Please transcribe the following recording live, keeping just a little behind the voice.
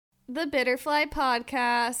The Bitterfly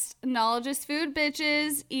Podcast. Knowledge is food,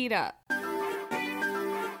 bitches. Eat up.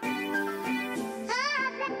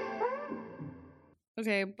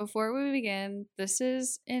 Okay, before we begin, this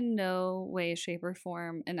is in no way, shape, or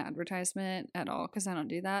form an advertisement at all, because I don't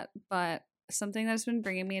do that. But something that's been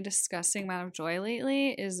bringing me a disgusting amount of joy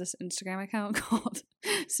lately is this Instagram account called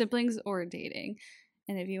Siblings or Dating.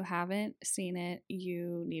 And if you haven't seen it,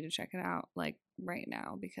 you need to check it out, like, right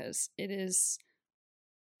now, because it is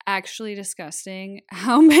actually disgusting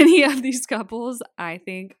how many of these couples I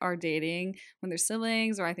think are dating when they're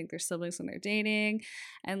siblings, or I think they're siblings when they're dating.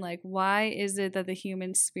 And like, why is it that the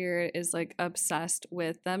human spirit is like obsessed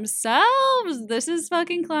with themselves? This is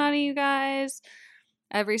fucking clowny, you guys.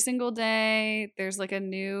 Every single day there's like a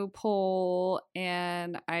new poll,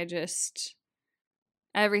 and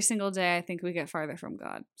every single day I think we get farther from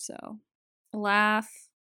God. So laugh,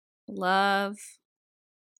 love,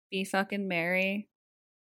 be fucking merry.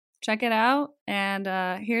 Check it out, and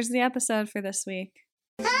here's the episode for this week.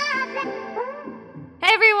 Hey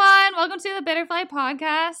everyone, welcome to the Bitterfly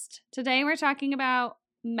Podcast. Today we're talking about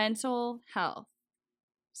mental health,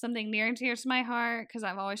 something near and dear to my heart because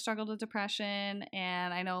I've always struggled with depression,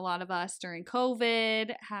 and I know a lot of us during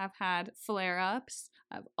COVID have had flare-ups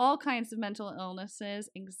of all kinds of mental illnesses,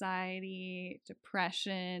 anxiety,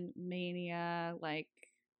 depression, mania. Like,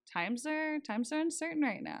 times are uncertain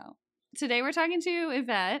right now. Today we're talking to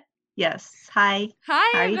Yvette. Yes. Hi.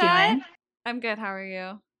 Hi, How are you Yvette. doing? I'm good. How are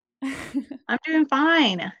you? I'm doing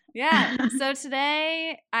fine. Yeah. So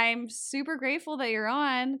today I'm super grateful that you're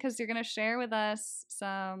on because you're going to share with us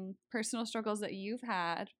some personal struggles that you've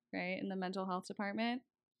had, right, in the mental health department.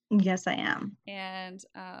 Yes, I am. And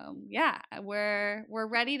yeah, we're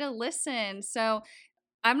ready to listen. So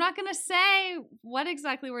I'm not going to say what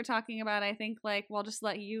exactly we're talking about. I think like we'll just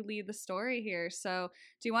let you lead the story here. So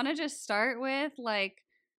do you want to just start with like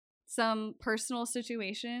some personal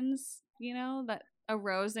situations, you know, that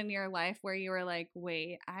arose in your life where you were like,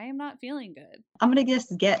 wait, I am not feeling good? I'm going to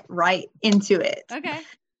just get right into it. Okay.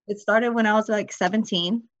 It started when I was like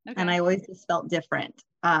 17, and I always just felt different.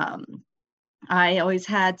 I always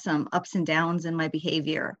had some ups and downs in my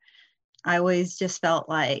behavior. I always just felt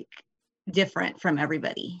like different from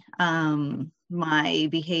everybody. My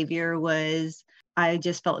behavior was, I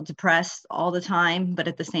just felt depressed all the time, but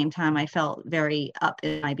at the same time, I felt very up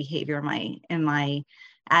in my behavior, in my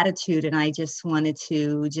attitude, and I just wanted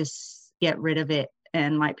to just get rid of it.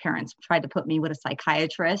 And my parents tried to put me with a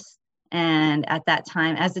psychiatrist. And at that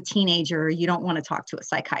time, as a teenager, you don't want to talk to a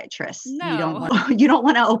psychiatrist. No. You don't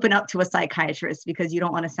want to open up to a psychiatrist because you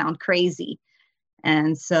don't want to sound crazy.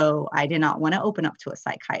 And so I did not want to open up to a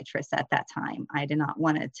psychiatrist at that time. I did not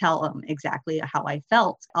want to tell them exactly how I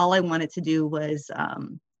felt. All I wanted to do was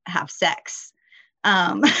have sex.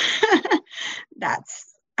 That's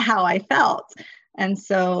how I felt. And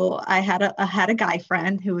so I had a guy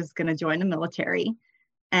friend who was going to join the military,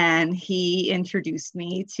 and he introduced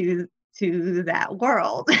me to that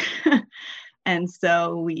world. And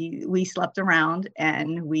so we slept around,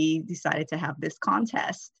 and we decided to have this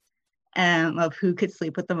contest of who could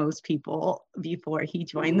sleep with the most people before he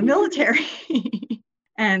joined the military.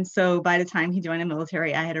 And so by the time he joined the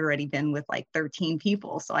military, I had already been with like 13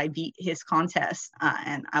 people. So I beat his contest,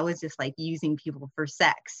 and I was just like using people for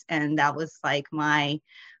sex. And that was like my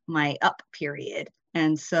up period.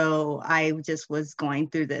 And so I just was going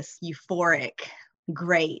through this euphoric,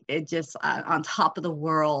 great, it just on top of the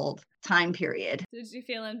world time period. Did you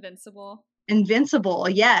feel invincible? Invincible,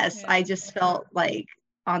 yes. Yeah. I just felt like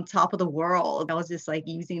on top of the world. I was just like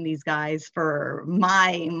using these guys for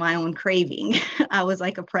my own craving. I was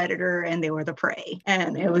like a predator and they were the prey.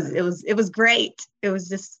 And it was great. It was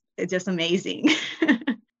just amazing.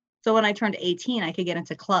 So when I turned 18, I could get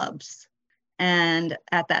into clubs. And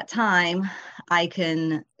at that time, I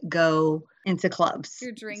can go into clubs.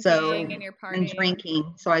 You're drinking and you're partying. And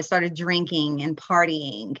drinking. So I started drinking and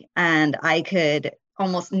partying, and I could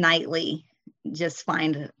almost nightly just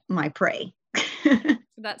find my prey.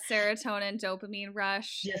 That serotonin dopamine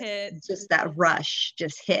rush hit. Just that rush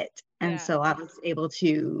just hit. And so I was able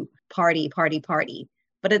to party.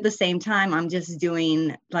 But at the same time, I'm just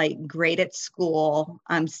doing like great at school.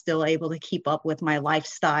 I'm still able to keep up with my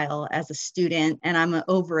lifestyle as a student, and I'm an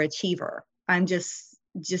overachiever. I'm just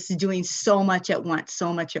doing so much at once,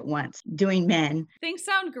 doing men. Things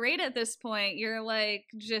sound great at this point. You're like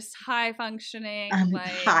just high functioning.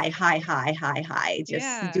 Like high,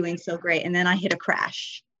 just doing so great. And then I hit a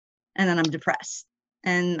crash, and then I'm depressed,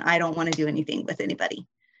 and I don't want to do anything with anybody.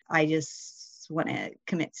 I just want to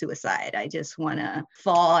commit suicide. I just want to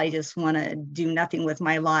fall. I just want to do nothing with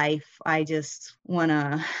my life. I just want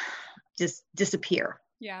to just disappear.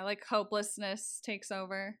 Yeah, like hopelessness takes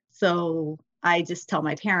over. So I just tell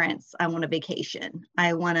my parents, I want a vacation.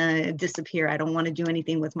 I want to disappear. I don't want to do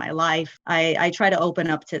anything with my life. I try to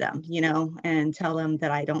open up to them, and tell them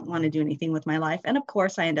that I don't want to do anything with my life. And of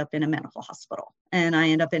course, I end up in a mental hospital, and I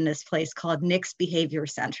end up in this place called Nick's Behavior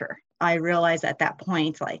Center. I realize at that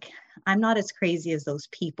point, like, I'm not as crazy as those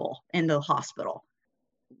people in the hospital.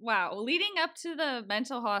 Wow. Leading up to the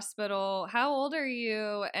mental hospital, how old are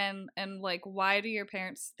you, and like why do your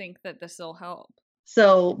parents think that this will help?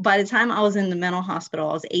 So by the time I was in the mental hospital,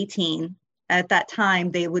 I was 18. At that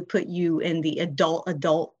time, they would put you in the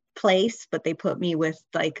adult place, but they put me with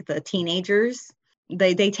like the teenagers.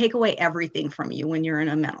 They take away everything from you when you're in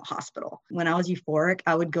a mental hospital. When I was euphoric,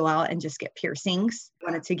 I would go out and just get piercings.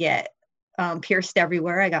 I wanted to get pierced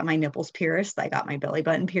everywhere. I got my nipples pierced. I got my belly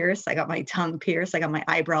button pierced. I got my tongue pierced. I got my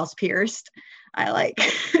eyebrows pierced. I like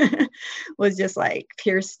was just like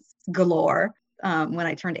pierced galore. When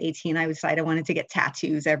I turned 18, I decided I wanted to get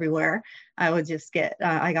tattoos everywhere. I would just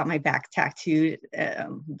I got my back tattooed,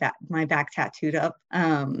 my back tattooed up,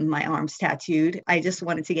 my arms tattooed. I just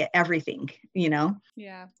wanted to get everything,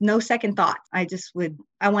 Yeah. no second thought. I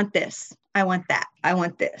want this. I want that. I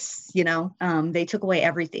want this, they took away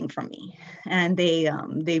everything from me, and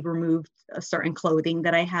they removed a certain clothing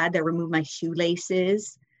that I had. They removed my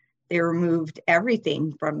shoelaces. They removed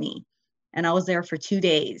everything from me. And I was there for 2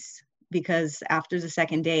 days, because after the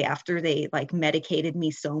second day, after they like medicated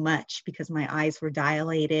me so much because my eyes were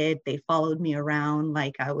dilated, they followed me around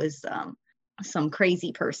like I was some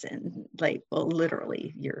crazy person. Like, well,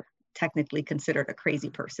 literally, you're technically considered a crazy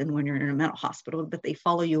person when you're in a mental hospital, but they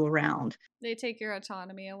follow you around. They take your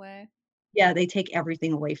autonomy away. Yeah, they take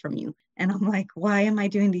everything away from you. And I'm like, why am I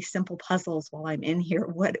doing these simple puzzles while I'm in here?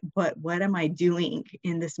 What am I doing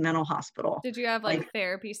in this mental hospital? Did you have Like, like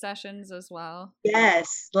therapy sessions as well?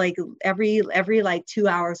 yes, like every like 2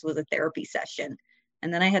 hours was a therapy session.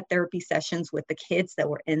 And then I had therapy sessions with the kids that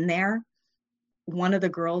were in there. One of the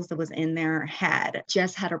girls that was in there had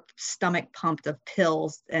just had her stomach pumped of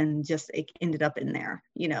pills, and just it ended up in there.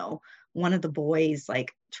 One of the boys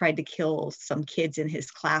like tried to kill some kids in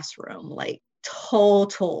his classroom, like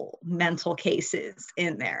total mental cases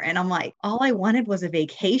in there. And I'm like, all I wanted was a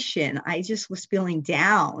vacation. I just was feeling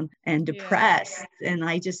down and depressed, and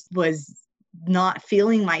I just was not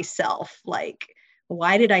feeling myself. Like,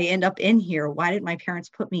 why did I end up in here? Why did my parents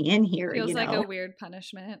put me in here? Feels like a weird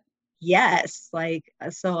punishment. Yes, like,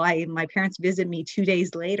 so my parents visit me 2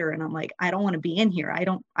 days later, and I'm like, I don't want to be in here. I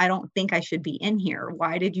don't think I should be in here.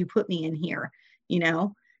 Why did you put me in here?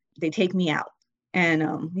 They take me out.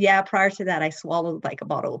 And yeah, prior to that, I swallowed like a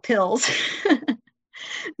bottle of pills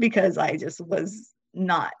because I just was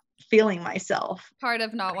not feeling myself. Part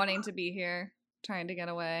of not wanting to be here, trying to get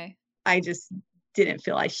away. I just didn't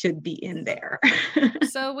feel I should be in there.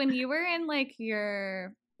 So when you were in like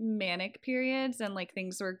your manic periods and like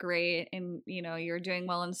things were great and you were doing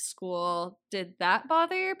well in school, did that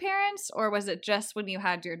bother your parents, or was it just when you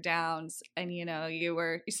had your downs and you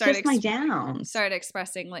started Just my downs. started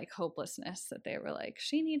expressing like hopelessness that they were like,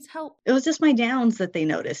 she needs help? It was just my downs that they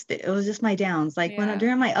noticed. It was just my downs. Like, Yeah.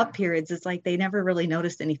 during my up periods, it's like they never really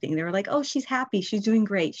noticed anything. They were like, oh, she's happy. She's doing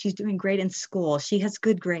great. She's doing great in school. She has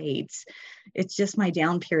good grades. It's just my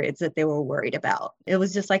down periods that they were worried about. It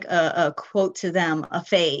was just like a quote to them, a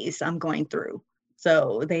phase I'm going through.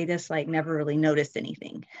 So they just like never really noticed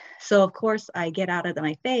anything. So of course I get out of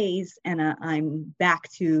my phase, and I'm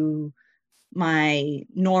back to my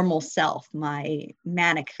normal self, my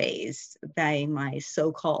manic phase, my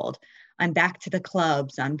so-called, I'm back to the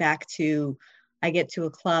clubs. I get to a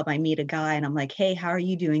club, I meet a guy, and I'm like, hey, how are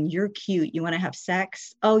you doing? You're cute. You want to have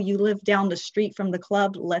sex? Oh, you live down the street from the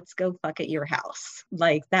club? Let's go fuck at your house.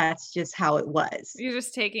 Like, that's just how it was. You're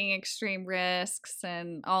just taking extreme risks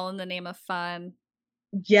and all in the name of fun.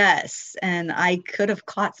 Yes. And I could have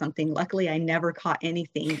caught something. Luckily, I never caught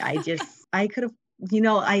anything. I could have,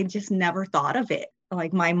 I just never thought of it.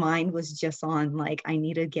 Like, my mind was just on, like, I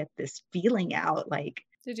need to get this feeling out. Like,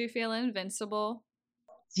 did you feel invincible?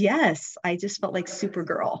 Yes, I just felt like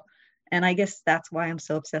Supergirl. And I guess that's why I'm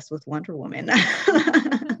so obsessed with Wonder Woman.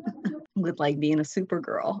 With like being a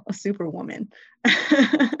Supergirl, a Superwoman.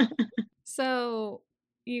 So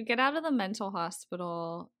you get out of the mental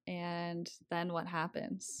hospital, and then what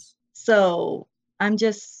happens? So I'm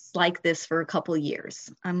just like this for a couple of years.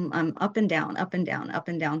 I'm up and down, up and down, up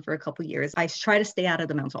and down for a couple of years. I try to stay out of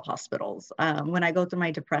the mental hospitals. When I go through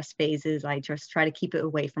my depressed phases, I just try to keep it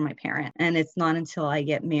away from my parent. And it's not until I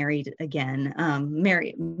get married again,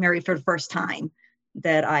 married for the first time,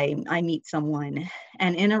 that I meet someone,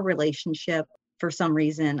 and in a relationship for some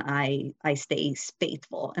reason I stay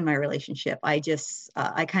faithful in my relationship. I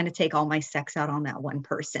kind of take all my sex out on that one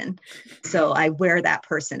person. So I wear that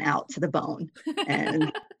person out to the bone.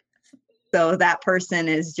 And so that person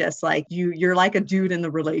is just like, you're like a dude in the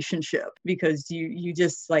relationship because you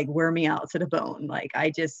just like wear me out to the bone. Like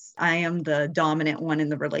I am the dominant one in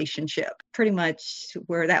the relationship. Pretty much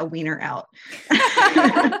wear that wiener out.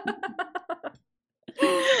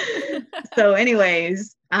 So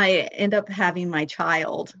anyways, I end up having my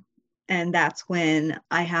child, and that's when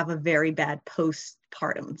I have a very bad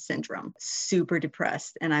postpartum syndrome, super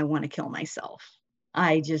depressed, and I want to kill myself.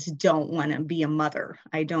 I just don't want to be a mother.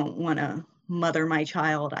 I don't want to mother my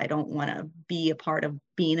child. I don't want to be a part of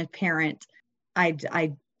being a parent. I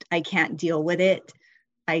can't deal with it.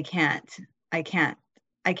 I can't. I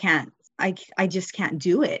just can't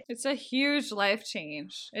do it. It's a huge life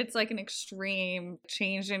change. It's like an extreme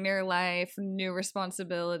change in your life, new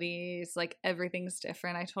responsibilities, like everything's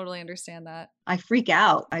different. I totally understand that. I freak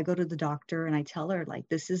out. I go to the doctor and I tell her, like,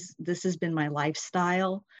 this has been my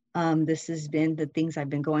lifestyle. This has been the things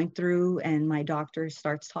I've been going through. And my doctor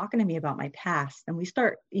starts talking to me about my past, and we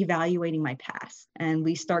start evaluating my past, and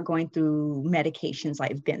we start going through medications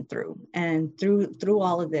I've been through. And through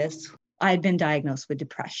all of this, I had been diagnosed with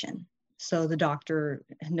depression. So the doctor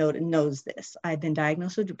knows this. I've been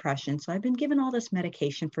diagnosed with depression. So I've been given all this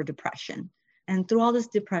medication for depression. And through all this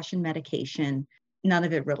depression medication, none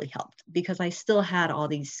of it really helped because I still had all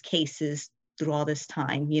these cases through all this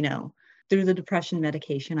time, through the depression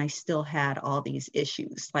medication, I still had all these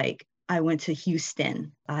issues. Like I went to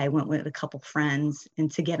Houston. I went with a couple friends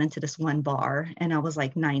and to get into this one bar, and I was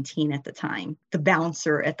like 19 at the time. The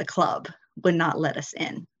bouncer at the club would not let us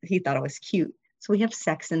in. He thought I was cute. So we have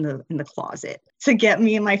sex in the closet to get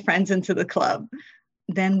me and my friends into the club.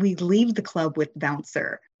 Then we leave the club with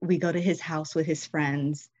bouncer. We go to his house with his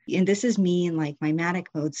friends. And this is me in like my manic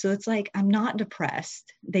mode. So it's like, I'm not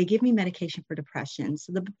depressed. They give me medication for depression.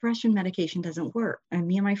 So the depression medication doesn't work. And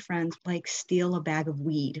me and my friends like steal a bag of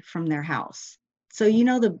weed from their house. So,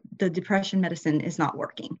 the depression medicine is not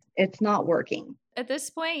working. It's not working. At this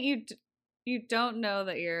point, you don't know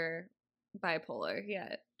that you're bipolar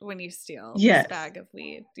yet when you steal this bag of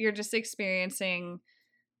weed. You're just experiencing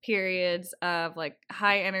periods of like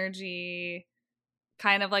high energy,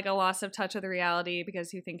 kind of like a loss of touch with reality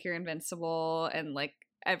because you think you're invincible and like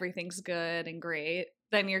everything's good and great.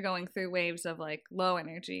 Then you're going through waves of like low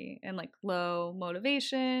energy and like low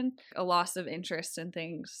motivation, a loss of interest in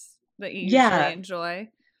things that you usually enjoy.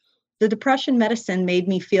 The depression medicine made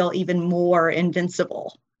me feel even more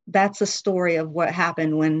invincible. That's a story of what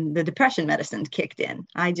happened when the depression medicine kicked in.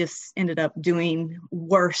 I just ended up doing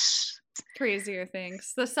worse. Crazier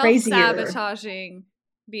things. The self-sabotaging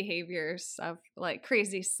behaviors of like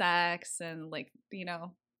crazy sex and like,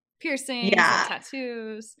 piercings and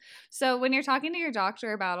tattoos. So when you're talking to your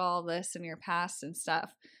doctor about all this and your past and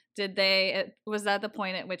stuff, was that the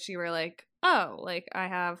point at which you were like, oh, like I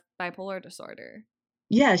have bipolar disorder?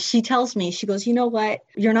 Yeah, she tells me, she goes, you know what?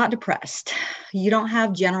 You're not depressed. You don't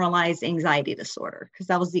have generalized anxiety disorder, because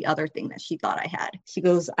that was the other thing that she thought I had. She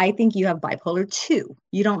goes, I think you have bipolar 2.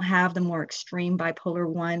 You don't have the more extreme bipolar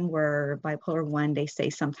 1, where bipolar 1, they say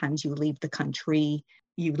sometimes you leave the country,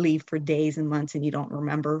 you leave for days and months and you don't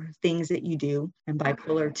remember things that you do. And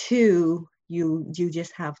bipolar 2, you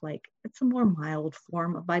just have like, it's a more mild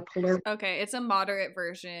form of bipolar. Okay, it's a moderate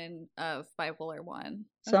version of bipolar 1.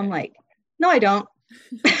 So I'm like, no, I don't.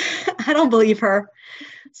 I don't believe her.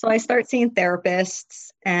 So I start seeing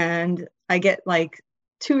therapists, and I get like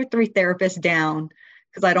 2 or 3 therapists down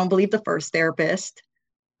because I don't believe the first therapist.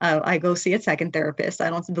 I go see a second therapist. I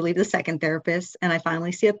don't believe the second therapist. And I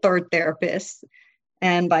finally see a third therapist.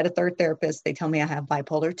 And by the third therapist, they tell me I have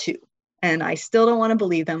bipolar 2. And I still don't want to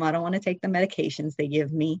believe them. I don't want to take the medications they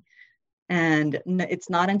give me. And it's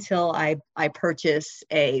not until I purchase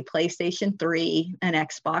a PlayStation 3, an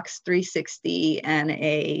Xbox 360, and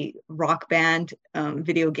a Rock Band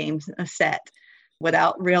video games set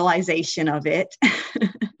without realization of it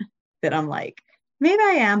that I'm like, maybe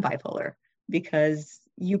I am bipolar, because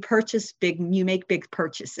you make big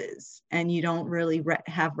purchases and you don't really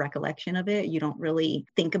have recollection of it. You don't really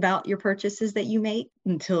think about your purchases that you make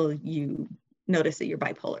until you notice that you're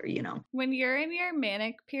bipolar, When you're in your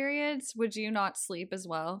manic periods, would you not sleep as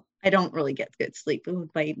well? I don't really get good sleep. It would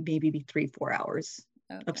maybe be 3-4 hours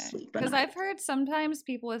of sleep. Because I've heard sometimes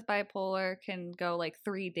people with bipolar can go like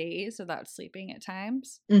 3 days without sleeping at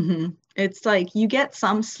times. Mm-hmm. It's like you get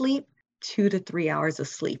some sleep, 2 to 3 hours of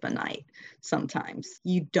sleep a night. Sometimes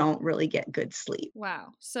you don't really get good sleep.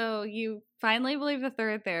 Wow. So you finally believe the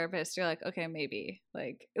third therapist. You're like, okay, maybe.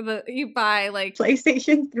 Like you buy like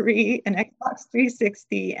PlayStation 3, an Xbox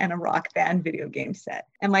 360, and a Rock Band video game set.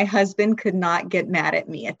 And my husband could not get mad at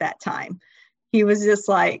me at that time. He was just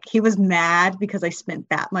like, he was mad because I spent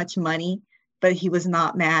that much money, but he was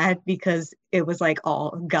not mad because it was like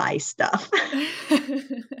all guy stuff.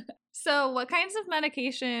 So what kinds of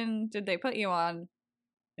medication did they put you on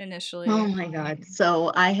initially? Oh my God.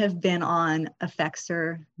 So I have been on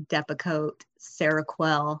Effexor, Depakote,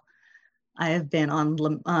 Seroquel. I have been on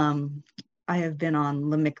Lamictal. I have been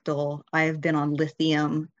on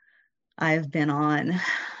lithium. I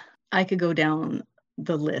could go down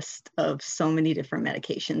the list of so many different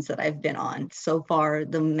medications that I've been on. So far,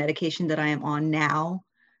 the medication that I am on now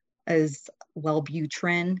is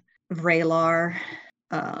Wellbutrin, Vraylar,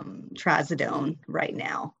 Trazodone right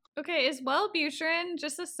now. Okay, is Wellbutrin,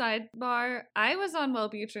 just a sidebar, I was on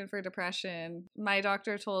Wellbutrin for depression. My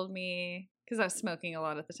doctor told me, because I was smoking a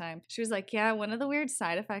lot at the time, she was like, yeah, one of the weird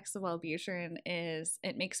side effects of Wellbutrin is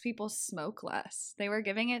it makes people smoke less. They were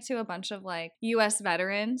giving it to a bunch of like US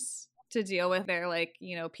veterans to deal with their like,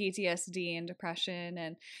 you know, PTSD and depression.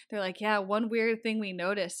 And they're like, yeah, one weird thing we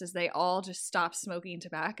noticed is they all just stopped smoking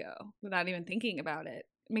tobacco without even thinking about it.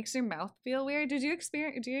 Makes your mouth feel weird. Do you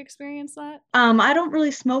experience that? I don't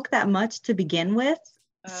really smoke that much to begin with.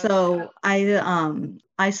 So I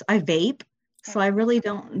vape. So I really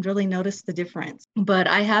don't really notice the difference. But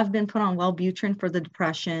I have been put on Wellbutrin for the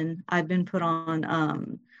depression. I've been put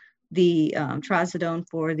on the Trazodone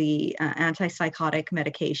for the antipsychotic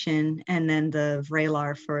medication, and then the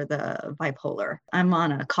Vraylar for the bipolar. I'm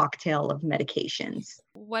on a cocktail of medications.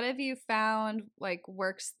 What have you found like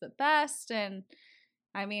works the best? And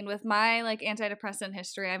I mean, with my like antidepressant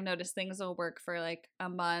history, I've noticed things will work for like a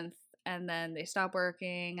month and then they stop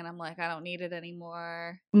working and I'm like, I don't need it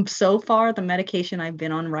anymore. So far, the medication I've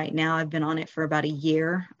been on right now, I've been on it for about a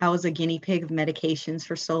year. I was a guinea pig of medications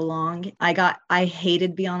for so long. I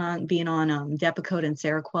hated being on Depakote and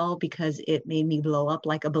Seroquel because it made me blow up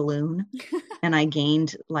like a balloon, and I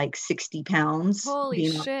gained like 60 pounds.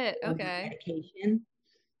 Holy shit! On Okay. medication.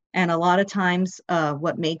 And a lot of times,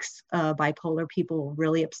 what makes bipolar people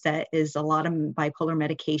really upset is a lot of bipolar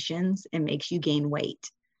medications, it makes you gain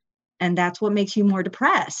weight. And that's what makes you more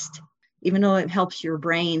depressed, even though it helps your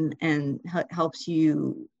brain and helps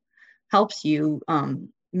you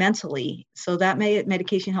mentally. So that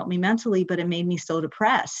medication helped me mentally, but it made me so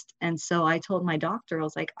depressed. And so I told my doctor, I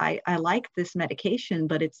was like, I like this medication,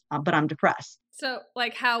 but I'm depressed. So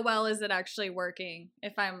like, how well is it actually working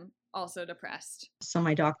if I'm also depressed? So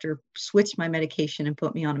my doctor switched my medication and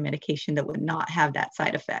put me on a medication that would not have that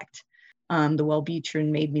side effect. The Wellbutrin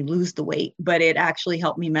made me lose the weight, but it actually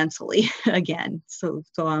helped me mentally again. So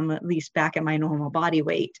I'm at least back at my normal body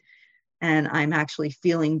weight, and I'm actually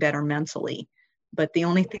feeling better mentally. But the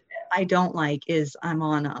only thing that I don't like is I'm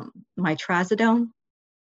on my Trazodone,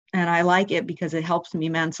 and I like it because it helps me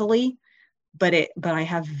mentally, but I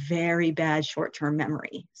have very bad short-term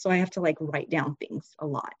memory. So I have to like write down things a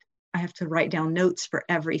lot. I have to write down notes for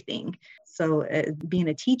everything. So being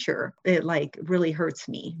a teacher, it like really hurts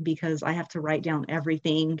me because I have to write down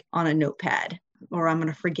everything on a notepad or I'm going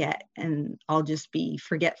to forget, and I'll just be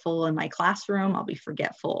forgetful in my classroom. I'll be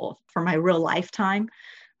forgetful for my real lifetime.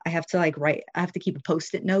 I have to I have to keep a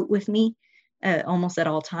Post-it note with me almost at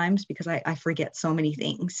all times because I forget so many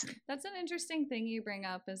things. That's an interesting thing you bring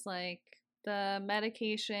up, is like the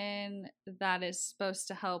medication that is supposed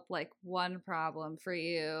to help like one problem for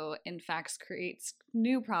you, in fact, creates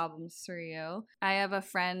new problems for you. I have a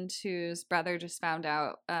friend whose brother just found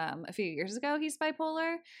out a few years ago he's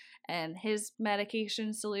bipolar, and his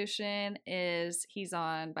medication solution is he's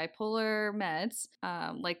on bipolar meds,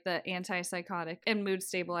 like the antipsychotic and mood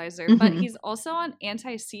stabilizer, but he's also on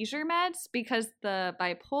anti-seizure meds because the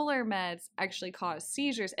bipolar meds actually cause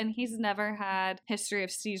seizures, and he's never had history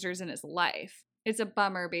of seizures in his life. It's a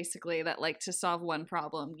bummer, basically, that like to solve one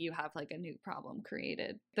problem, you have like a new problem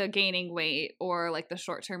created. The gaining weight or like the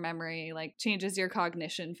short-term memory like changes your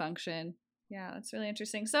cognition function. Yeah, that's really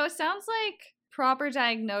interesting. So it sounds like proper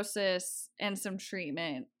diagnosis and some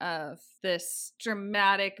treatment of this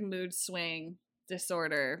dramatic mood swing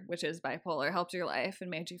disorder, which is bipolar, helped your life and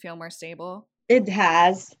made you feel more stable. It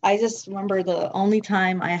has. I just remember the only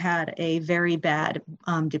time I had a very bad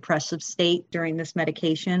depressive state during this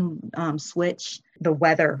medication switch, the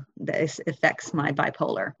weather that affects my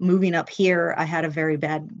bipolar. Moving up here, I had a very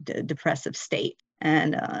bad depressive state.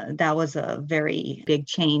 And that was a very big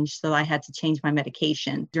change. So I had to change my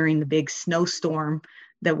medication during the big snowstorm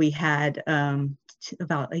that we had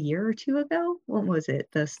about a year or two ago. What was it?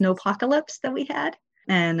 The snowpocalypse that we had.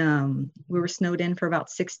 And we were snowed in for about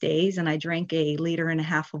 6 days, and I drank a liter and a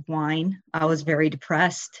half of wine. I was very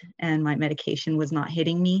depressed, and my medication was not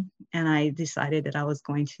hitting me. And I decided that I was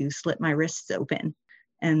going to slit my wrists open.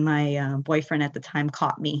 And my boyfriend at the time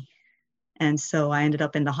caught me. And so I ended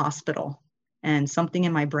up in the hospital. And something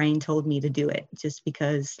in my brain told me to do it, just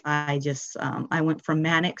because I went from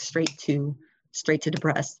manic straight to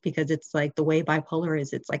depressed, because it's like the way bipolar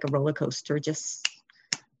is, it's like a roller coaster.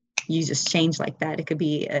 You just change like that. It could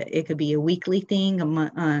be a weekly thing, a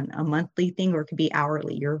monthly thing, or it could be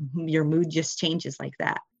hourly. Your mood just changes like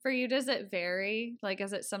that. For you, does it vary? Like,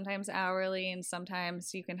 is it sometimes hourly and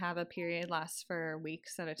sometimes you can have a period last for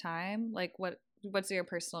weeks at a time? Like, what's your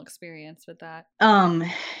personal experience with that?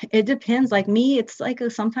 It depends. Like me, it's like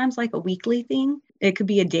sometimes like a weekly thing. It could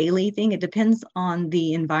be a daily thing. It depends on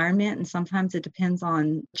the environment, and sometimes it depends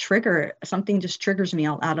on trigger. Something just triggers me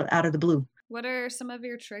out of the blue. What are some of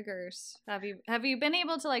your triggers? Have you been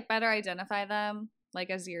able to like better identify them like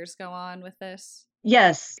as years go on with this?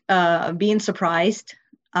 Yes, being surprised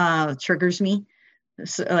triggers me.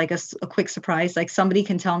 So, like a quick surprise, like somebody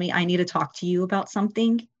can tell me I need to talk to you about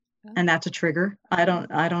something, and that's a trigger. I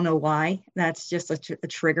don't know why. That's just a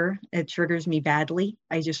trigger. It triggers me badly.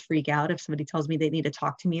 I just freak out if somebody tells me they need to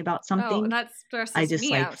talk to me about Oh, something. that I stresses just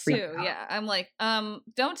me like out freak too. out. Yeah. I'm like,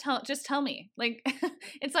 just tell me. Like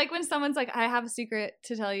it's like when someone's like, I have a secret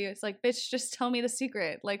to tell you. It's like, bitch, just tell me the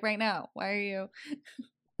secret. Like right now. Why are you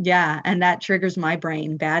Yeah, and that triggers my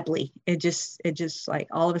brain badly. It just like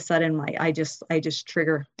all of a sudden I just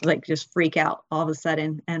trigger, like just freak out all of a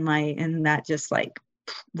sudden, and that just like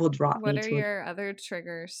will drop what me are to your other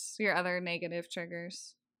triggers? Your other negative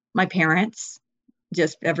triggers? my parents,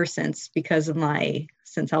 just ever since,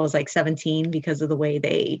 since I was like 17, because of the way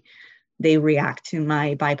they react to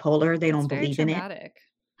my bipolar. They That's don't very believe in it. traumatic.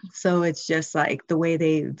 So it's just like the way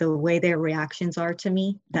their reactions are to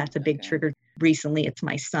me, that's a big Okay. trigger. Recently, it's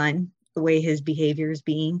my son, the way his behavior is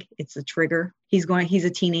being, it's a trigger. He's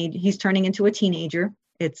turning into a teenager.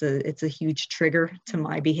 It's a huge trigger to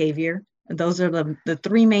my behavior. Those are the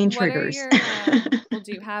three main What are triggers. your well,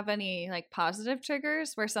 do you have any like positive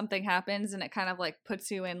triggers where something happens and it kind of like puts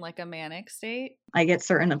you in like a manic state? I get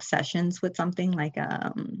certain obsessions with something, like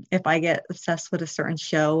if I get obsessed with a certain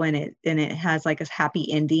show and it has like a happy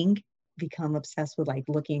ending, become obsessed with like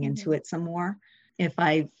looking into Mm-hmm. it some more. If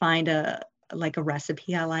I find a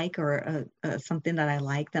recipe I like, or something that I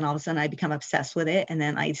like, then all of a sudden I become obsessed with it, and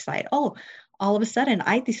then I decide, oh, all of a sudden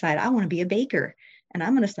I decide I want to be a baker, and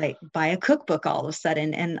I'm going to like buy a cookbook all of a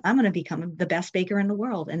sudden, and I'm going to become the best baker in the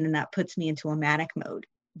world, and then that puts me into a manic mode.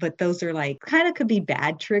 But those are like kind of could be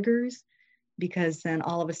bad triggers, because then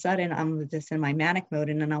all of a sudden I'm just in my manic mode,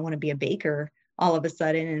 and then I want to be a baker all of a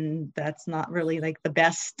sudden, and that's not really like the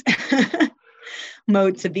best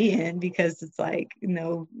mode to be in, because it's like,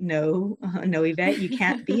 no, Yvette, you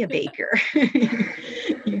can't be a baker.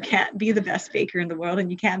 You can't be the best baker in the world, and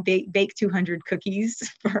you can't bake 200 cookies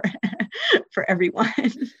for everyone.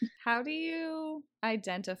 How do you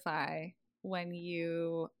identify when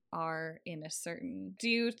you are in a certain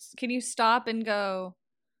can you stop and go,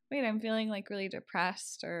 wait, I'm feeling like really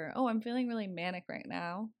depressed, or oh, I'm feeling really manic right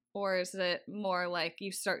now? Or is it more like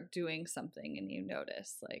you start doing something and you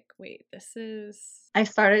notice like, wait, this is I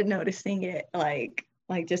started noticing it like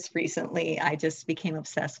just recently. I just became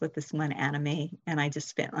obsessed with this one anime, and I just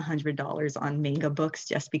spent $100 on manga books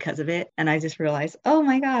just because of it. And I just realized, oh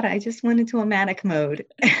my God, I just went into a manic mode.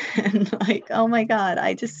 And like, oh my God,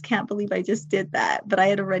 I just can't believe I just did that. But I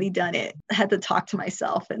had already done it. I had to talk to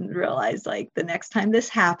myself and realize, like, the next time this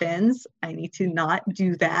happens, I need to not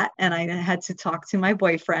do that. And I had to talk to my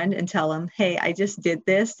boyfriend and tell him, hey, I just did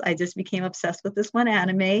this. I just became obsessed with this one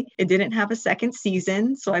anime. It didn't have a second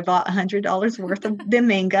season. So I bought $100 worth of the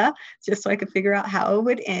manga just so I could figure out how it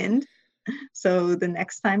would end. So the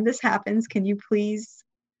next time this happens, can you please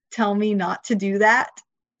tell me not to do that?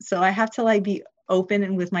 So I have to like be open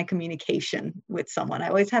and with my communication with someone. I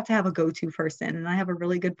always have to have a go-to person, and I have a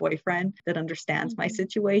really good boyfriend that understands my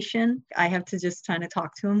situation. I have to just kind of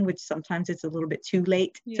talk to him, which sometimes it's a little bit too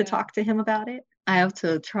late to talk to him about it. I have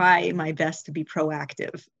to try my best to be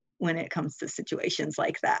proactive when it comes to situations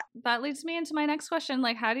like that. That leads me into my next question.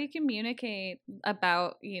 Like, how do you communicate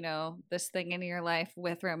about, this thing in your life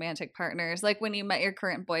with romantic partners? Like when you met your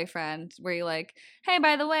current boyfriend, were you like, hey,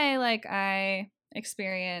 by the way, like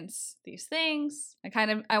experience these things.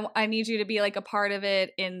 I need you to be like a part of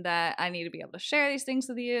it, in that I need to be able to share these things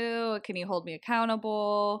with you. Can you hold me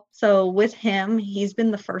accountable? So with him, he's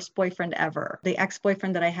been the first boyfriend ever. The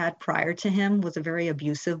ex-boyfriend that I had prior to him was a very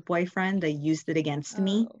abusive boyfriend. They used it against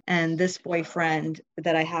me. Oh. And this boyfriend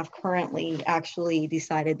that I have currently actually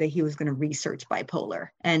decided that he was going to research bipolar,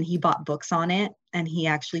 and he bought books on it. And he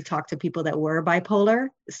actually talked to people that were bipolar.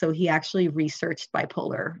 So he actually researched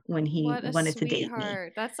bipolar when he What a wanted to date me.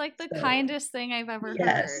 sweetheart. That's like the So kindest thing I've ever heard.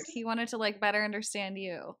 yes, He wanted to like better understand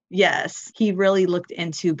you yes, he really looked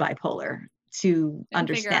into bipolar to and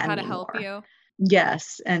figure out understand how to me help more. you.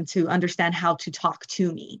 Yes, and to understand how to talk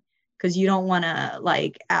to me, because you don't want to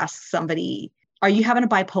like ask somebody, are you having a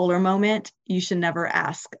bipolar moment? You should never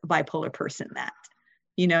ask a bipolar person that.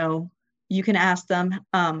 You know, you can ask them,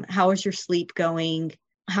 how is your sleep going?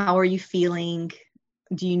 How are you feeling?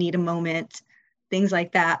 Do you need a moment? Things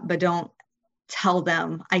like that, but don't tell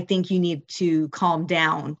them, I think you need to calm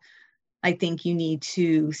down. I think you need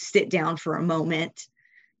to sit down for a moment.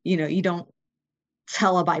 You don't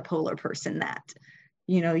tell a bipolar person that.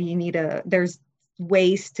 There's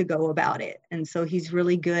ways to go about it. And so he's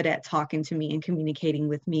really good at talking to me and communicating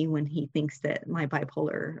with me when he thinks that my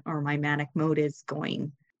bipolar or my manic mode is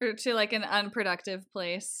going. Or to like an unproductive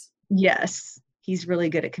place. Yes, he's really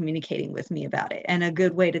good at communicating with me about it. And a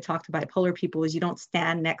good way to talk to bipolar people is you don't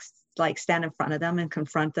stand in front of them and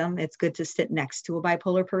confront them. It's good to sit next to a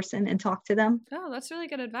bipolar person and talk to them. Oh, that's really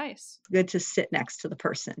good advice. It's good to sit next to the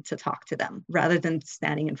person to talk to them rather than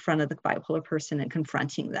standing in front of the bipolar person and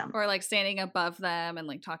confronting them. Or like standing above them and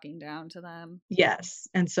like talking down to them. Yes.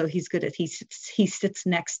 And so he's good at, he sits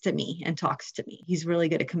next to me and talks to me. He's really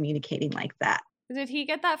good at communicating like that. Did he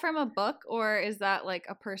get that from a book, or is that like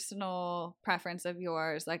a personal preference of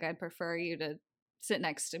yours? Like, I'd prefer you to sit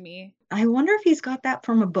next to me. I wonder if he's got that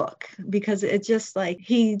from a book, because it just like,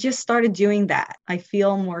 he just started doing that. I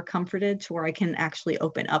feel more comforted to where I can actually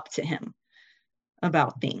open up to him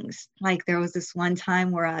about things. Like there was this one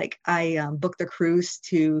time where I booked a cruise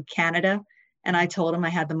to Canada, and I told him I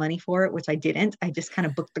had the money for it, which I didn't. I just kind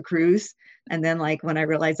of booked the cruise. And then like when I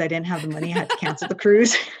realized I didn't have the money, I had to cancel the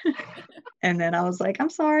cruise. And then I was like, I'm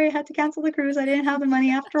sorry, I had to cancel the cruise. I didn't have the money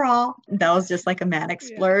after all. That was just like a manic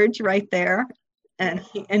splurge right there. And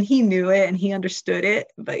he knew it and he understood it,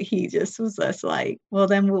 but he just was just like, well,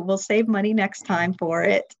 then we'll save money next time for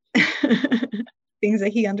it. Things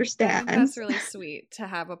that he understands. That's really sweet to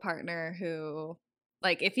have a partner who,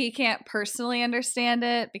 like, if he can't personally understand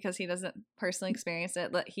it because he doesn't personally experience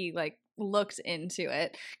it, that he like looked into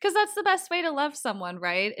it, because that's the best way to love someone,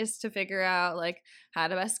 right? Is to figure out like how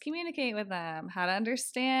to best communicate with them, how to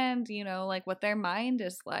understand, like what their mind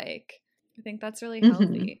is like. I think that's really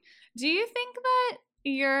healthy. Do you think that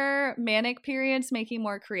your manic periods make you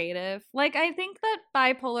more creative? Like, I think that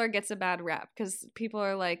bipolar gets a bad rep because people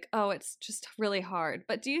are like, oh, it's just really hard.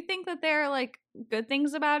 But do you think that there are like good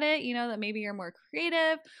things about it, that maybe you're more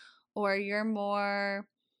creative, or you're more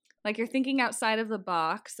like you're thinking outside of the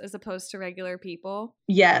box as opposed to regular people?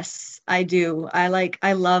 Yes, I do.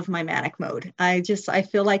 I love my manic mode. I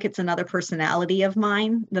feel like it's another personality of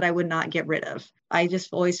mine that I would not get rid of. I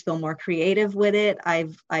just always feel more creative with it.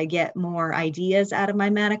 I get more ideas out of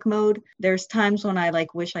my manic mode. There's times when I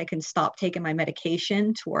like wish I can stop taking my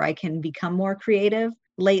medication to where I can become more creative.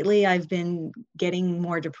 Lately, I've been getting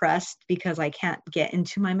more depressed because I can't get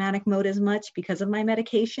into my manic mode as much because of my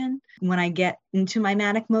medication. When I get into my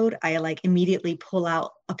manic mode, I like immediately pull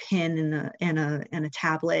out a pen and a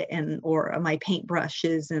tablet or my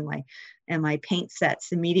paintbrushes and my paint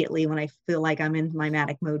sets immediately when I feel like I'm in my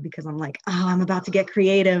manic mode, because I'm like, oh, I'm about to get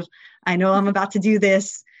creative. I know I'm about to do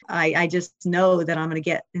this. I just know that I'm going to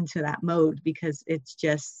get into that mode because it's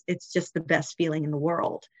just the best feeling in the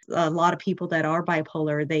world. A lot of people that are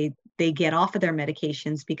bipolar, they get off of their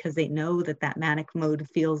medications because they know that manic mode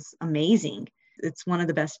feels amazing. It's one of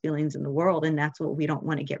the best feelings in the world, and that's what we don't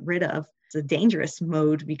want to get rid of. It's a dangerous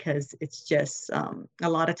mode because it's just a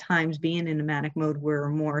lot of times being in a manic mode, we're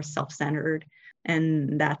more self-centered,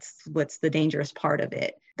 and that's what's the dangerous part of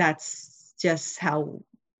it. That's just how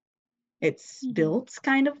it's built,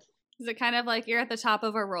 kind of. Is it kind of like you're at the top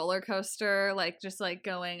of a roller coaster, like just like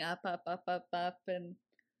going up, up, up, up, up, and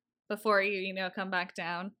before you come back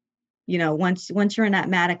down? Once you're in that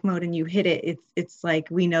manic mode and you hit it, it's like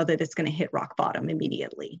we know that it's going to hit rock bottom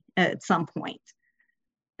immediately at some point,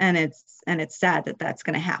 and it's sad that that's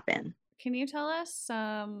going to happen. Can you tell us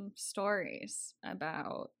some stories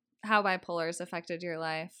about how bipolar has affected your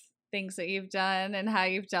life, things that you've done and how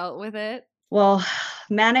you've dealt with it? Well,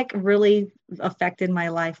 manic really affected my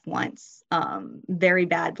life once, very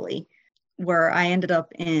badly, where I ended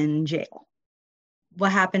up in jail.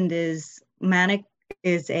 what happened is manic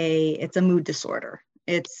it's a mood disorder.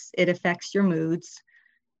 It affects your moods,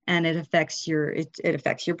 and it affects it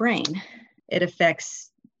affects your brain. It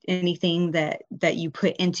affects anything that you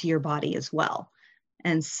put into your body as well.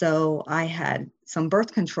 And so I had some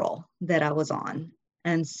birth control that I was on.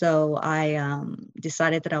 And so I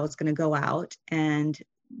decided that I was going to go out and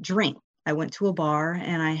drink. I went to a bar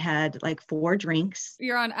and I had like 4 drinks.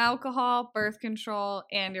 You're on alcohol, birth control,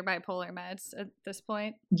 and your bipolar meds at this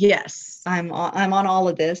point? Yes, I'm on all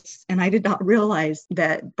of this. And I did not realize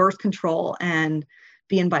that birth control and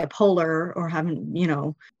being bipolar or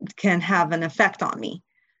having, can have an effect on me.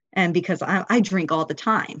 And because I drink all the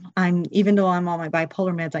time, even though I'm on my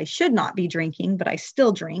bipolar meds, I should not be drinking, but I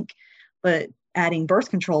still drink. But adding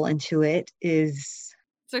birth control into it is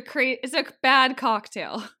it's a bad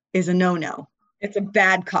cocktail. Is a no-no. It's a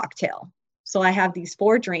bad cocktail. So I have these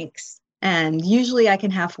 4 drinks, and usually I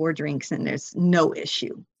can have 4 drinks and there's no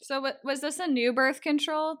issue. So was this a new birth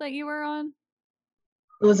control that you were on?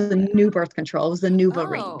 It was a new birth control. It was the Nuva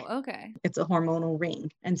ring. Oh, okay. It's a hormonal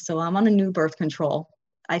ring. And so I'm on a new birth control.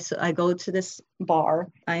 I go to this bar.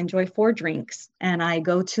 I enjoy 4 drinks, and I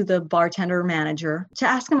go to the bartender manager to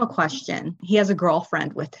ask him a question. He has a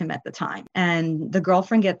girlfriend with him at the time, and the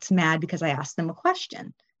girlfriend gets mad because I asked him a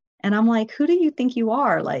question. And I'm like, who do you think you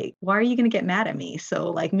are? Like, why are you going to get mad at me?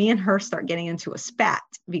 So like me and her start getting into a spat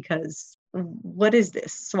because what is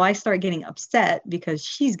this? So I start getting upset because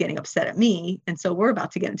she's getting upset at me. And so we're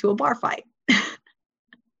about to get into a bar fight.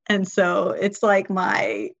 And so it's like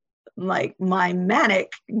my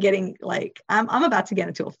manic getting like, I'm about to get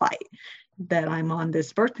into a fight, that I'm on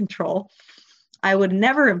this birth control. I would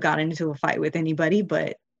never have gotten into a fight with anybody,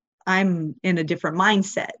 but I'm in a different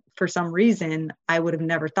mindset. For some reason, I would have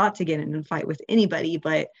never thought to get in a fight with anybody,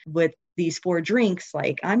 but with these 4 drinks,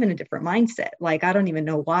 like I'm in a different mindset. Like, I don't even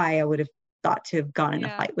know why I would have thought to have gone in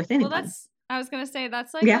a fight with anyone. Well, I was going to say,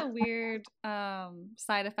 that's like a weird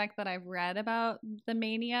side effect that I've read about the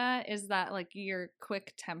mania, is that like you're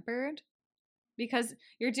quick tempered because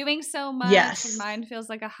you're doing so much. Yes. Your mind feels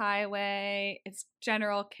like a highway. It's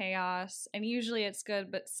general chaos, and usually it's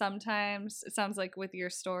good, but sometimes it sounds like with your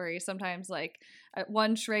story, sometimes like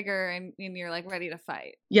one trigger and you're like ready to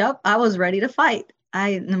fight. Yep, I was ready to fight.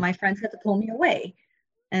 And my friends had to pull me away.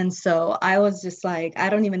 And so I was just like, I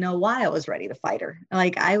don't even know why I was ready to fight her.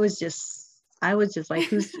 Like I was just like,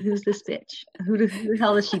 who's this bitch? Who the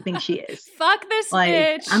hell does she think she is? Fuck this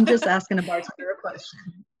bitch. I'm just asking a bartender a question.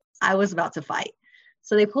 I was about to fight.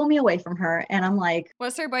 So they pull me away from her, and I'm like,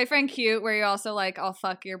 was her boyfriend cute? Were you also like, I'll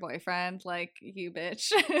fuck your boyfriend, like, you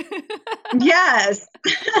bitch? Yes.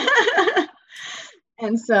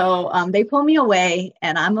 And so they pull me away,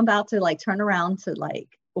 and I'm about to like turn around to like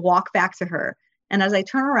walk back to her. And as I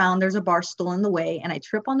turn around, there's a bar stool in the way, and I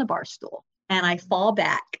trip on the bar stool and I fall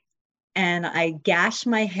back and I gash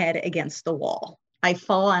my head against the wall. I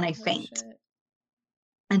fall and I faint. Shit.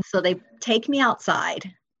 And so they take me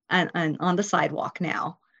outside and on the sidewalk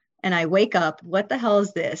now. And I wake up. What the hell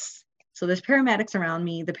is this? So there's paramedics around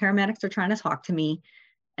me. The paramedics are trying to talk to me.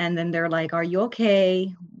 And then they're like, are you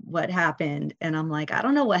okay? What happened? And I'm like, I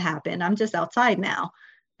don't know what happened. I'm just outside now.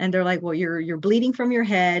 And they're like, well, you're bleeding from your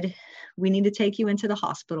head. We need to take you into the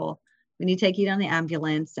hospital. We need to take you on the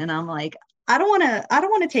ambulance. And I'm like, I don't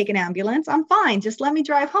want to take an ambulance. I'm fine. Just let me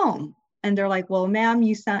drive home. And they're like, well, ma'am,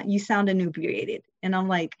 you sound inebriated. And I'm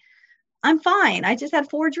like, I'm fine. I just had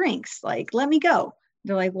 4 drinks. Like, let me go.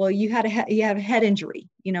 They're like, well, you have a head injury.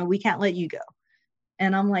 We can't let you go.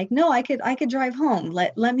 And I'm like, no, I could drive home.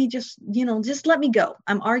 Let me just let me go.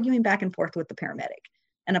 I'm arguing back and forth with the paramedic,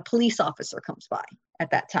 and a police officer comes by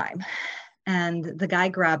at that time. And the guy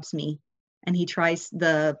grabs me, and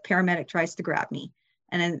the paramedic tries to grab me.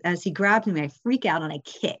 And as he grabs me, I freak out and I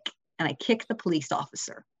kick the police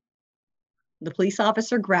officer. The police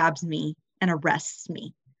officer grabs me and arrests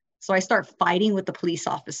me. So I start fighting with the police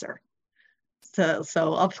officer. So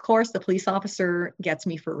of course, the police officer gets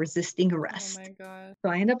me for resisting arrest. Oh my God.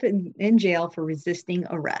 So I end up in jail for resisting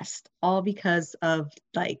arrest, all because of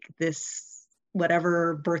like this,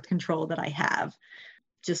 whatever birth control that I have,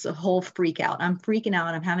 just a whole freak out. I'm freaking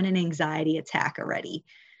out. I'm having an anxiety attack already.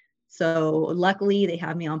 So luckily they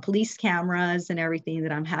have me on police cameras and everything,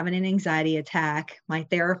 that I'm having an anxiety attack. My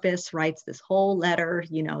therapist writes this whole letter,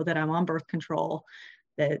 that I'm on birth control,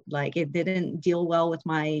 that like it didn't deal well with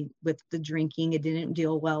the drinking. It didn't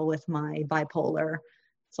deal well with my bipolar.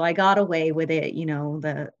 So I got away with it,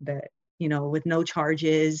 with no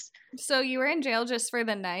charges. So you were in jail just for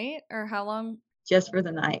the night, or how long? Just for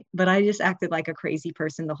the night. But I just acted like a crazy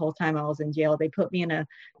person the whole time I was in jail. They put me in a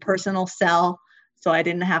personal cell, so I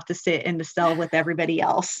didn't have to sit in the cell with everybody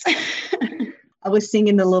else. I was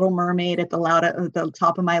singing The Little Mermaid at the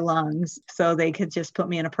top of my lungs, so they could just put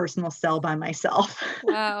me in a personal cell by myself.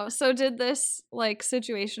 Wow. So did this like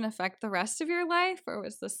situation affect the rest of your life, or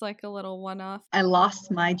was this like a little one-off? I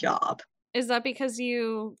lost my job. Is that because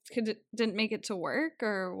you didn't make it to work,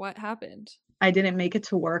 or what happened? I didn't make it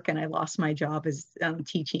to work, and I lost my job as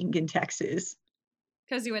teaching in Texas.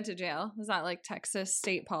 Because you went to jail? Is that like Texas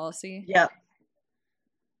state policy? Yep,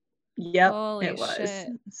 yep, Holy it was. shit.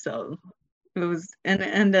 So it was, and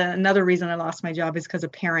another reason I lost my job is because a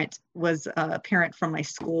parent from my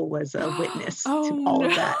school was a witness Oh to all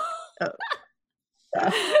of no. that stuff.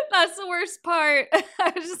 That's the worst part.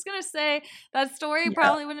 I was just gonna say that story Yeah,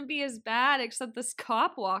 probably wouldn't be as bad, except this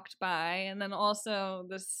cop walked by, and then also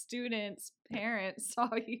the student's parents saw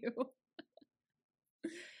you.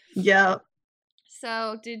 yeah.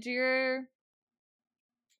 So, did your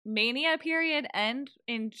mania period end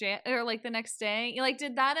in or like the next day? Like,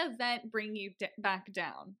 did that event bring you back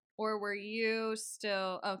down, or were you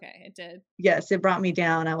still okay? It did. Yes, it brought me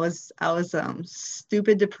down. I was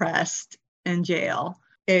stupid depressed in jail.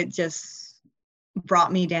 It just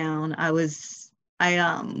brought me down. I was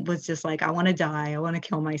just like, I want to die. I want to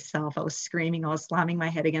kill myself. I was screaming. I was slamming my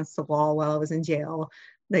head against the wall while I was in jail.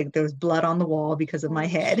 Like there was blood on the wall because of my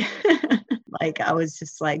Holy head. shit. Like I was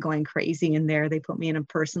just like going crazy in there. They put me in a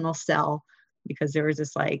personal cell because there was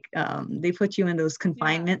just like they put you in those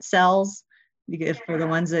confinement cells because for the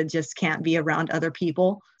ones that just can't be around other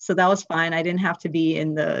people. So that was fine. I didn't have to be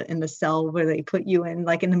in the cell where they put you in,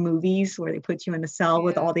 like in the movies where they put you in a cell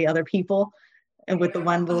with Yeah. all the other people and with the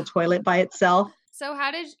one little toilet by itself. So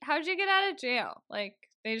how'd you get out of jail? Like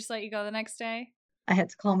they just let you go the next day? I had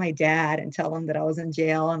to call my dad and tell him that I was in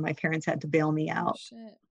jail, and my parents had to bail me Oh out.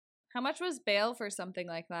 shit. How much was bail for something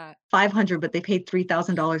like that? 500, but they paid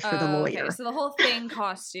 $3,000 for the Oh, okay. lawyer. So the whole thing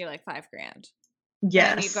cost you like $5,000. And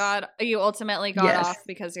Yes. you ultimately got Yes. off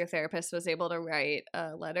because your therapist was able to write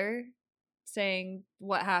a letter saying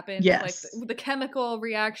what happened. Yes. Like the chemical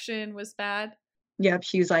reaction was bad. Yep.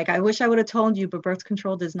 She was like, I wish I would have told you, but birth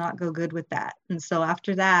control does not go good with that. And so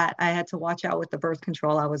after that, I had to watch out with the birth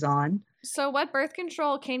control I was on. So what birth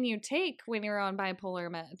control can you take when you're on bipolar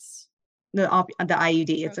meds? The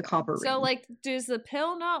IUD, it's a Okay. copper So ring. like does the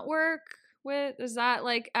pill not work does that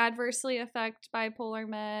like adversely affect bipolar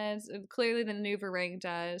meds? Clearly the NuvaRing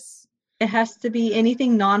does. It has to be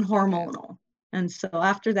anything non-hormonal. And so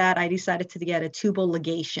after that, I decided to get a tubal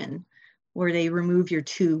ligation where they remove your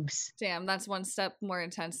tubes. Damn, that's one step more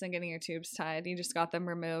intense than getting your tubes tied. You just got them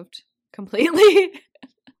removed completely.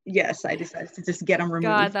 Yes, I decided to just get them removed.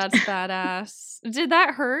 God, that's badass. Did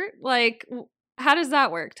that hurt? Like, how does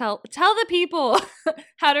that work? Tell the people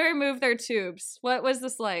how to remove their tubes. What was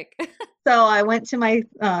this like? So I went to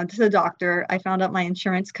the doctor. I found out my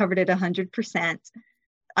insurance covered it 100%.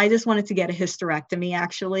 I just wanted to get a hysterectomy.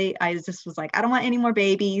 Actually, I just was like, I don't want any more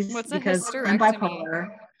babies What's a because I'm hysterectomy? bipolar.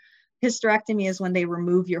 Hysterectomy is when they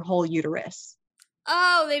remove your whole uterus.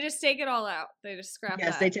 Oh, they just take it all out. They just scrap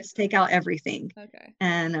Yes, that. they just take out everything. Okay.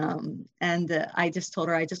 And I just told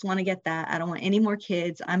her I just want to get that. I don't want any more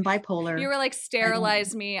kids. I'm bipolar. You were like,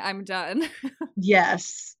 sterilize me. I'm done.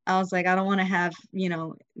 Yes, I was like, I don't want to have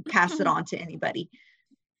pass it on to anybody.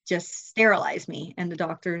 Just sterilize me. And the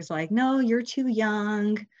doctor's like, no, you're too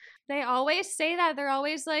young. They always say that. They're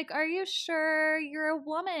always like, are you sure you're a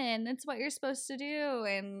woman? It's what you're supposed to do.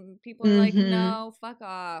 And people are like, no, fuck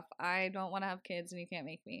off. I don't want to have kids and you can't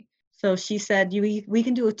make me. So she said, we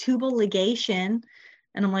can do a tubal ligation.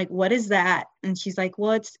 And I'm like, what is that? And she's like,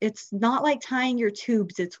 well, it's not like tying your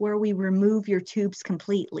tubes. It's where we remove your tubes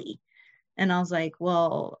completely. And I was like,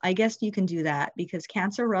 well, I guess you can do that because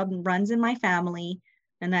cancer runs in my family,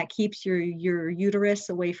 and that keeps your uterus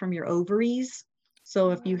away from your ovaries.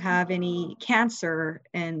 So if you have any cancer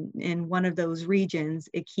in one of those regions,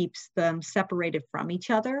 it keeps them separated from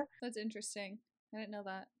each other. That's interesting. I didn't know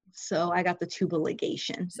that. So I got the tubal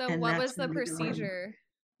ligation. So what was the procedure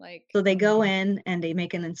like? So they go in and they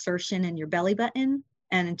make an insertion in your belly button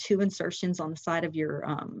and 2 insertions on the side of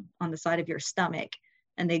your stomach.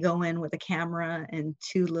 And they go in with a camera and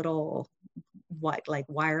 2 little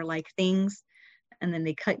wire-like things. And then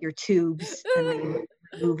they cut your tubes and they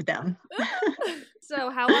remove them. So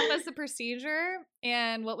how long was the procedure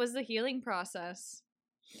and what was the healing process?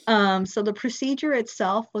 So the procedure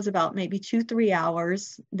itself was about maybe 2-3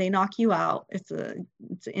 hours. They knock you out. It's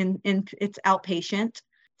outpatient.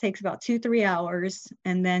 Takes about 2-3 hours,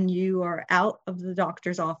 and then you are out of the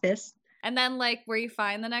doctor's office. And then were you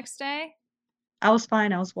fine the next day? I was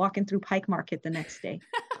fine. I was walking through Pike Market the next day.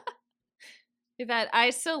 Yvette, I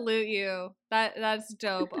salute you. That's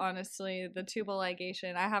dope, honestly. The tubal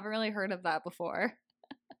ligation. I haven't really heard of that before.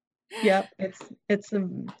 Yep, it's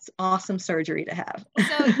awesome surgery to have.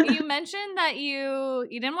 So you mentioned that you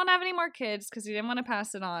didn't want to have any more kids because you didn't want to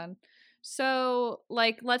pass it on. So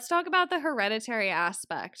like let's talk about the hereditary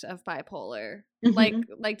aspect of bipolar. Mhm.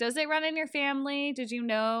 Like does it run in your family? Did you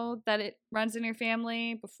know that it runs in your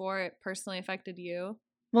family before it personally affected you?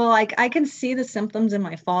 Well, like I can see the symptoms in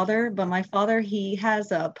my father, but my father, he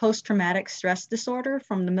has a post-traumatic stress disorder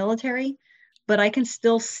from the military, but I can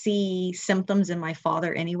still see symptoms in my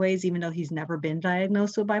father anyways, even though he's never been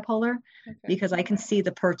diagnosed with bipolar, Okay. because I can see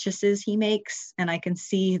the purchases he makes and I can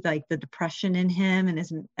see like the depression in him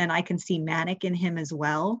and I can see manic in him as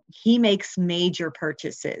well. He makes major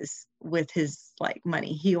purchases with his like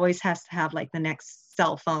money. He always has to have like the next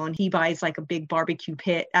cell phone. He buys like a big barbecue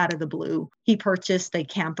pit out of the blue. He purchased a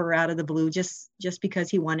camper out of the blue just because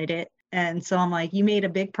he wanted it. And so I'm like, you made a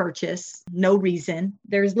big purchase, no reason.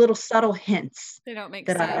 There's little subtle hints They don't make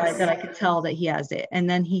that I sense. could tell that he has it. And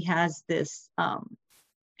then he has this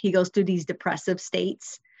he goes through these depressive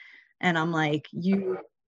states and I'm like, you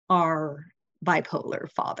are bipolar,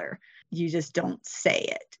 father. You just don't say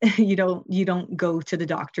it. You don't go to the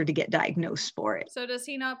doctor to get diagnosed for it. So does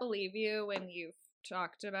he not believe you when you've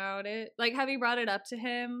talked about it? Like have you brought it up to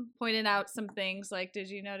him, pointed out some things like did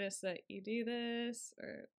you notice that you do this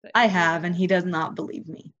or that I you do have, and that? he does not believe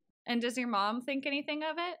me. And does your mom think anything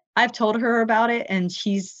of it? I've told her about it and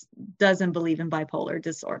she's doesn't believe in bipolar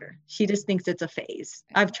disorder. She just thinks it's a phase.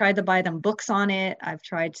 I've tried to buy them books on it. I've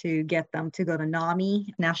tried to get them to go to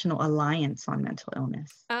NAMI, National Alliance on Mental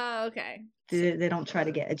Illness. Oh, okay. They don't try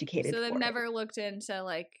to get educated So they've for it. never looked into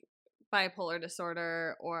like bipolar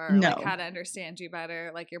disorder or like No, how to understand you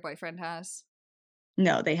better like your boyfriend has.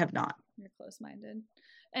 no, they have not. You're close-minded.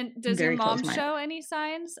 And does your Very mom close-minded. show any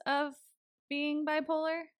signs of being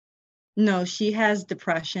bipolar? No, she has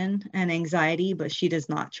depression and anxiety, but she does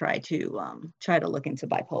not try to look into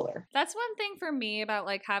bipolar. That's one thing for me about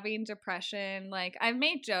like having depression. Like I've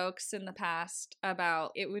made jokes in the past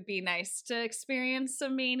about it would be nice to experience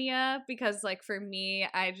some mania because like for me,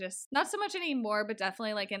 I just not so much anymore, but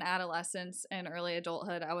definitely like in adolescence and early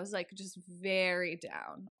adulthood, I was like just very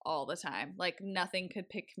down all the time. Like nothing could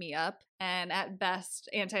pick me up. And at best,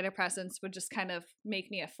 antidepressants would just kind of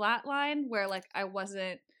make me a flat line where like I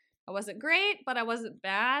wasn't great, but I wasn't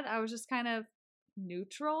bad. I was just kind of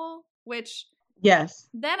neutral, which Yes.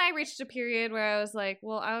 then I reached a period where I was like,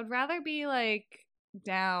 well, I would rather be like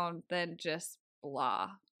down than just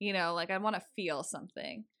blah. Like I want to feel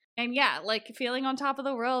something. And yeah, like feeling on top of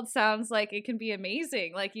the world sounds like it can be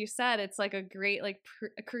amazing. Like you said, it's like a great like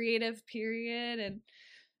creative period. And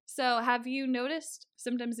so have you noticed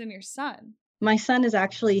symptoms in your son? My son is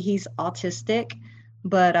actually he's autistic,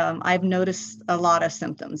 but I've noticed a lot of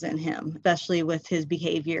symptoms in him, especially with his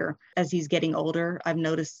behavior as he's getting older. I've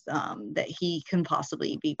noticed that he can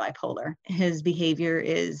possibly be bipolar. His behavior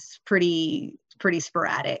is pretty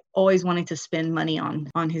sporadic, always wanting to spend money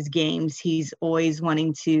on his games. He's always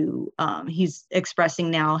wanting to he's expressing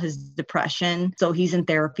now his depression, so he's in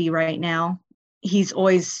therapy right now. He's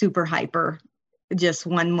always super hyper just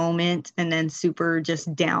one moment and then super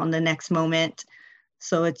just down the next moment.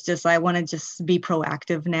 So it's just, I want to just be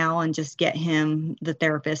proactive now and just get him the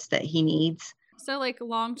therapist that he needs. So like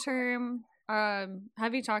long term,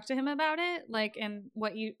 have you talked to him about it? Like and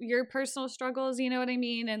what your personal struggles, you know what I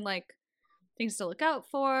mean? And like things to look out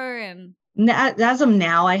for and As of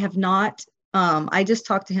now, I have not. I just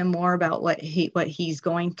talked to him more about what he's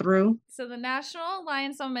going through. so the National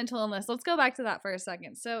Alliance on Mental Illness. Let's go back to that for a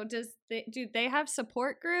second. So do they have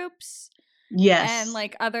support groups and Yes.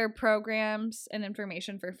 like other programs and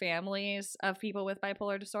information for families of people with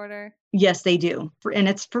bipolar disorder? Yes, they do. And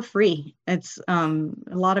it's for free. It's a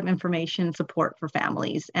lot of information support for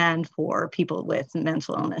families and for people with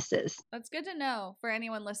mental illnesses. That's good to know for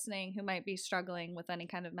anyone listening who might be struggling with any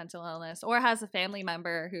kind of mental illness or has a family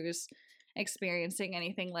member who's experiencing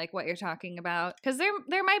anything like what you're talking about, because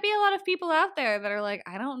there might be a lot of people out there that are like,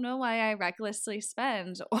 I don't know why I recklessly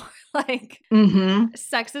spend, or like Mm-hmm.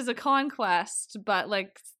 sex is a conquest, but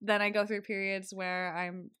like then I go through periods where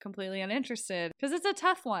I'm completely uninterested because it's a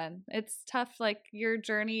tough one. It's tough. Like your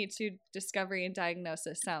journey to discovery and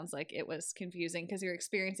diagnosis sounds like it was confusing because you're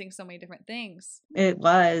experiencing so many different things. It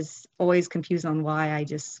was always confused on why I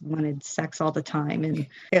just wanted sex all the time. And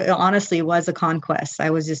it honestly was a conquest. I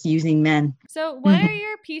was just using men. So, what are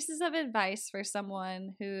your pieces of advice for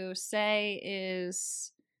someone who, say,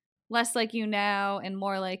 is less like you now and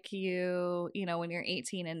more like you, when you're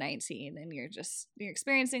 18 and 19 and you're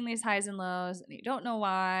experiencing these highs and lows and you don't know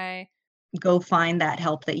why? Go find that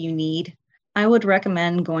help that you need. I would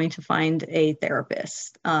recommend going to find a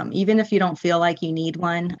therapist. Even if you don't feel like you need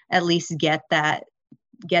one, at least get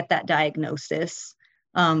get that diagnosis.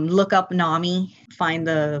 Look up NAMI, find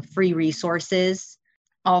the free resources.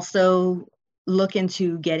 Also, look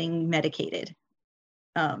into getting medicated.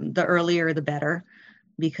 The earlier, the better,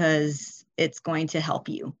 because it's going to help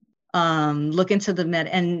you. Look into the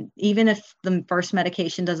and even if the first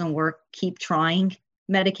medication doesn't work, keep trying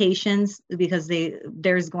medications, because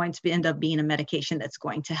there's going to end up being a medication that's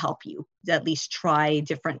going to help you. At least try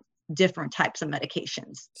different types of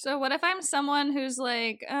medications. So what if I'm someone who's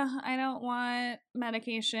like, I don't want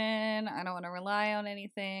medication, I don't want to rely on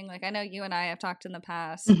anything? Like, I know you and I have talked in the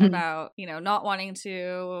past about, not wanting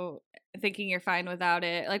to, thinking you're fine without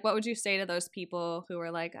it. Like, what would you say to those people who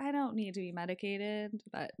are like, I don't need to be medicated,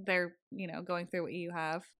 but they're, going through what you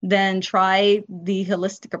have? Then try the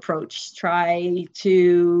holistic approach. Try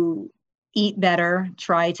to eat better.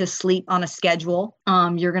 Try to sleep on a schedule.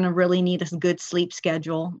 You're going to really need a good sleep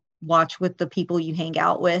schedule. Watch with the people you hang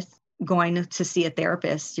out with. Going to see a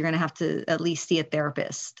therapist, you're going to have to at least see a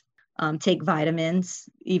therapist. Take vitamins.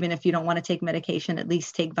 Even if you don't want to take medication, at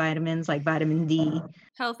least take vitamins like vitamin D.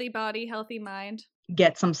 Healthy body, healthy mind.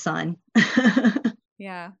 Get some sun.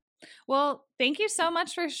 Yeah. Well, thank you so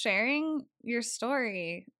much for sharing your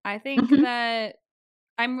story. I think that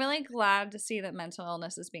I'm really glad to see that mental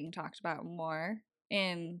illness is being talked about more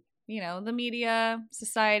in, the media,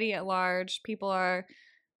 society at large. People are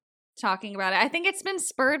talking about it. I think it's been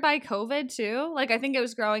spurred by COVID too. Like, I think it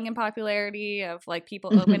was growing in popularity of like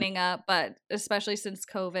people opening up, but especially since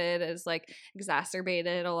COVID has like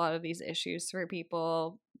exacerbated a lot of these issues for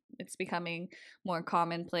people, it's becoming more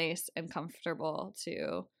commonplace and comfortable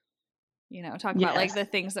to, talk about like the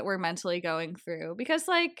things that we're mentally going through, because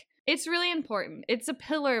like it's really important. It's a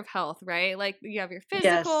pillar of health, right? Like, you have your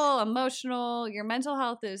physical, emotional, your mental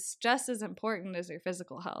health is just as important as your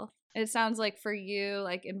physical health. It sounds like for you,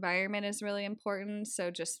 like, environment is really important.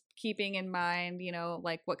 So just keeping in mind,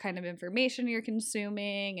 like what kind of information you're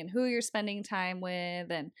consuming and who you're spending time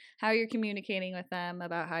with and how you're communicating with them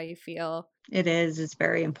about how you feel. It's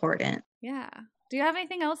very important. Yeah. Do you have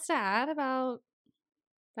anything else to add about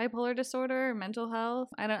bipolar disorder or mental health?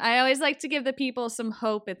 I always like to give the people some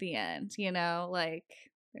hope at the end, like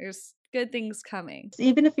there's good things coming.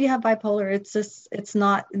 Even if you have bipolar, it's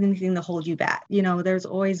not anything to hold you back. There's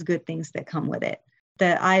always good things that come with it.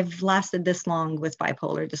 That I've lasted this long with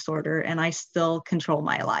bipolar disorder and I still control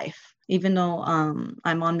my life. Even though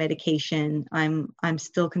I'm on medication, I'm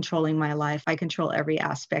still controlling my life. I control every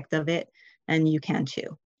aspect of it, and you can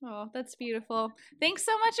too. Oh, that's beautiful. Thanks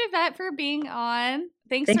so much, Yvette, for being on.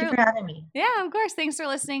 Thank you for having me. Yeah, of course. Thanks for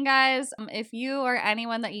listening, guys. If you or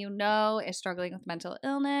anyone that you know is struggling with mental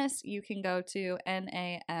illness, you can go to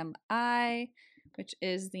NAMI, which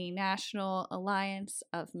is the National Alliance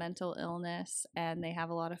of Mental Illness, and they have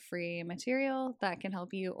a lot of free material that can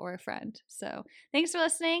help you or a friend. So thanks for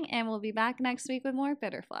listening, and we'll be back next week with more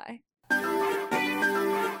Bitterfly.